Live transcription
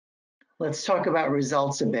Let's talk about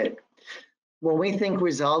results a bit. When we think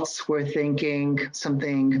results, we're thinking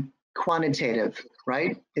something quantitative,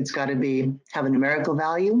 right? It's got to have a numerical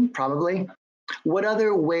value, probably. What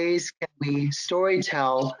other ways can we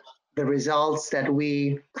storytell the results that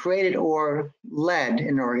we created or led in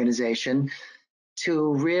an organization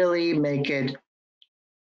to really make it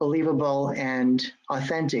believable and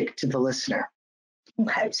authentic to the listener?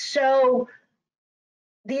 Okay, so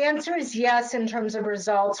the answer is yes in terms of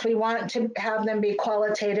results. We want to have them be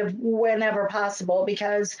qualitative whenever possible,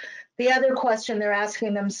 because the other question they're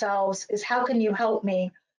asking themselves is, how can you help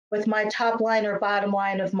me with my top line or bottom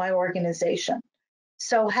line of my organization?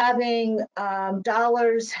 So having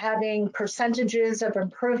dollars, having percentages of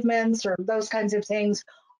improvements or those kinds of things,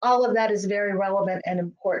 all of that is very relevant and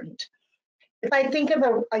important. If I think of,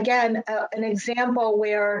 an example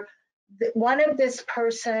where one of this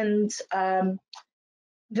person's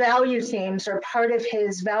value themes or part of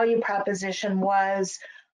his value proposition was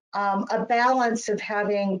a balance of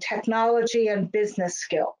having technology and business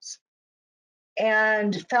skills,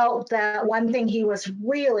 and felt that one thing he was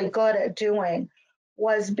really good at doing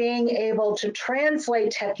was being able to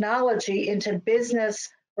translate technology into business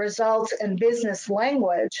results and business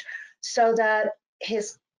language so that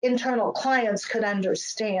his internal clients could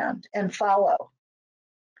understand and follow.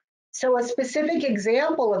 So a specific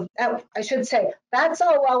example of, I should say, that's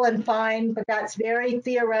all well and fine, but that's very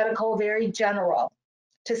theoretical, very general,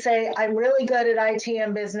 to say I'm really good at IT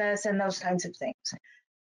and business and those kinds of things.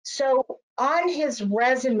 So on his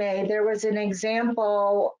resume, there was an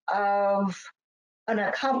example of an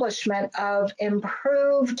accomplishment of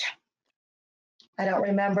improved, I don't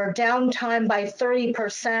remember, downtime by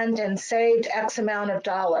 30% and saved X amount of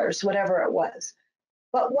dollars, whatever it was.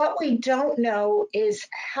 But what we don't know is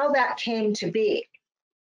how that came to be.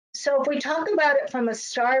 So if we talk about it from a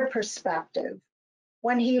STAR perspective,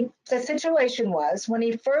 the situation was when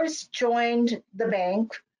he first joined the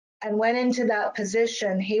bank and went into that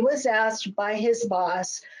position, he was asked by his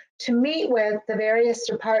boss to meet with the various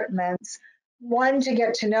departments, one, to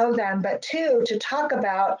get to know them, but two, to talk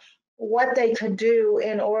about what they could do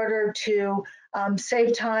in order to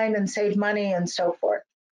save time and save money and so forth.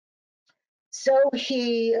 So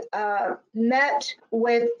he met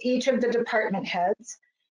with each of the department heads.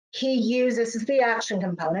 This is the action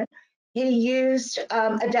component, he used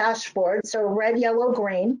a dashboard, so red, yellow,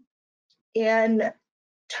 green, in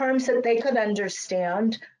terms that they could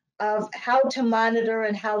understand of how to monitor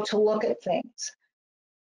and how to look at things.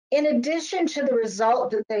 In addition to the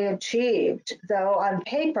result that they achieved, though, on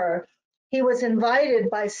paper, he was invited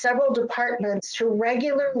by several departments to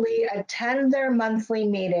regularly attend their monthly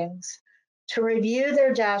meetings, to review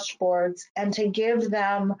their dashboards, and to give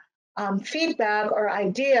them feedback or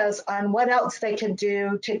ideas on what else they could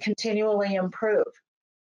do to continually improve.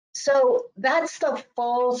 So that's the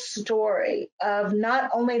full story of not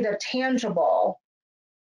only the tangible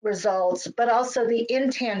results, but also the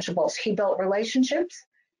intangibles. He built relationships,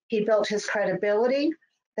 he built his credibility.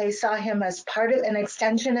 They saw him as part of an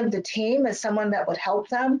extension of the team, as someone that would help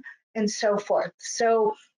them, and so forth.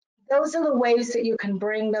 So those are the ways that you can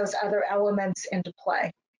bring those other elements into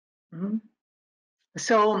play. Mm-hmm.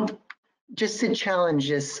 So just to challenge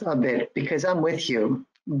this a bit, because I'm with you,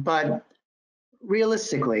 but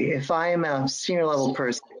realistically, if I am a senior level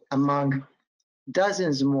person among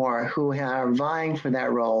dozens more who are vying for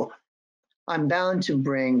that role, I'm bound to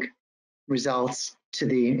bring results to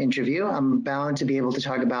the interview. I'm bound to be able to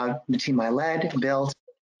talk about the team I led, built,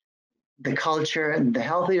 the culture, and the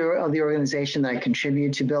health of the organization that I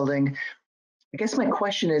contribute to building. I guess my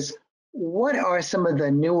question is, what are some of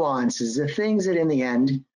the nuances, the things that in the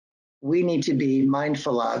end we need to be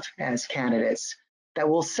mindful of as candidates that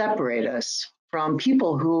will separate us from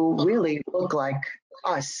people who really look like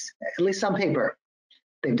us, at least on paper?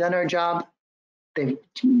 They've done our job, they've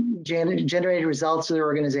generated results for their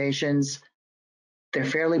organizations, they're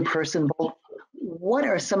fairly personable. What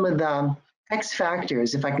are some of the X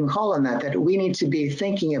factors, if I can call on that we need to be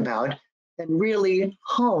thinking about and really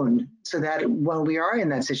hone so that when we are in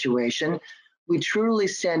that situation, we truly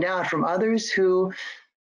stand out from others who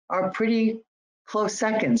are pretty close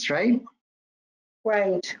seconds, right?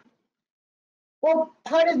 Right. Well,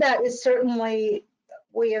 part of that is certainly,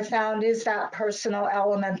 we have found, is that personal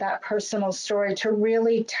element, that personal story, to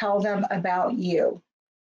really tell them about you.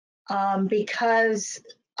 Because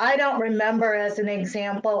I don't remember, as an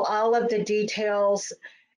example, all of the details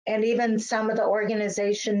and even some of the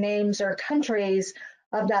organization names or countries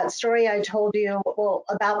of that story I told you, well,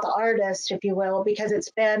 about the artist, if you will, because it's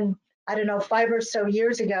been, I don't know, 5 or so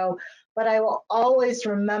years ago, but I will always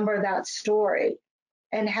remember that story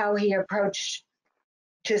and how he approached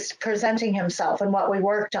just presenting himself and what we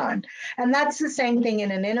worked on. And that's the same thing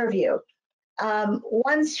in an interview.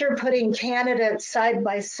 Once you're putting candidates side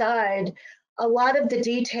by side, a lot of the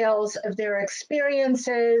details of their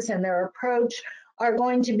experiences and their approach are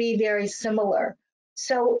going to be very similar.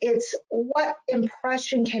 So it's what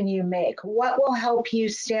impression can you make? What will help you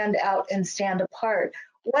stand out and stand apart?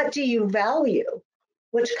 What do you value?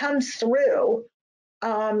 Which comes through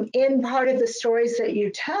in part of the stories that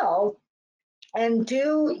you tell. And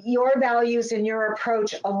do your values and your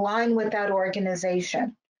approach align with that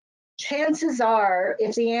organization? Chances are,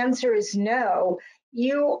 if the answer is no,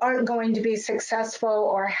 you aren't going to be successful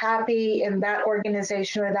or happy in that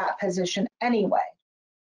organization or that position anyway.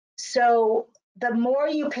 So the more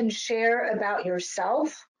you can share about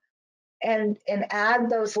yourself and add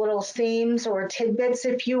those little themes or tidbits,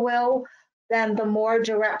 if you will, then the more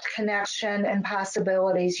direct connection and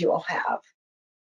possibilities you'll have.